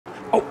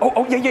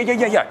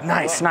Yeah.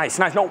 Nice.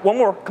 No, one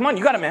more. Come on,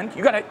 you got it, man.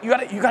 You got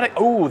it.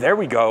 Oh, there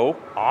we go.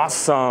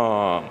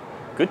 Awesome.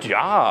 Good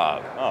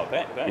job. Oh,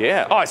 thanks.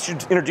 Yeah. Oh, I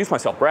should introduce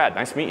myself. Brad,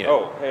 nice to meet you.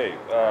 Oh, hey.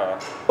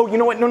 Oh, you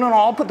know what? No,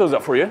 I'll put those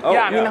up for you. Oh,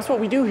 I mean, that's what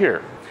we do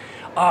here.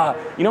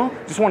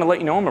 Just want to let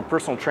you know I'm a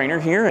personal trainer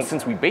here. And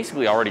since we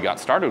basically already got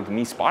started with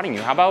me spotting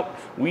you, how about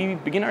we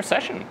begin our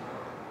session?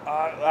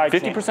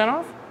 50%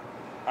 off?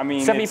 I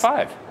mean,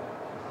 75.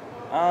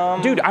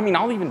 Dude, I mean,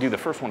 I'll even do the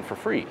first one for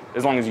free,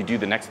 as long as you do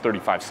the next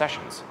 35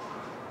 sessions.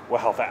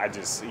 Well, I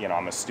just,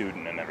 I'm a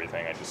student and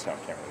everything. I just can't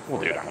really afford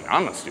Well, dude, I mean,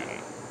 I'm a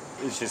student.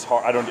 It's just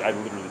hard. I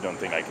literally don't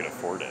think I could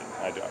afford it.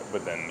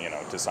 But then,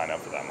 to sign up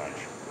for that much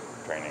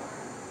training.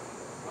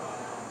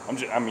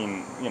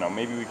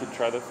 Maybe we could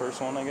try the first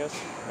one, I guess,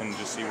 and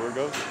just see where it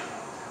goes.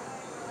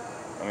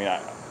 I mean,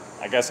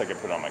 I guess I could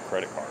put it on my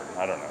credit card.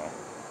 I don't know.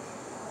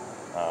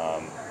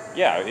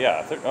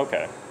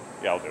 Okay.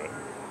 Yeah, I'll do it.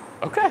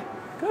 Okay,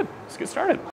 good. Let's get started.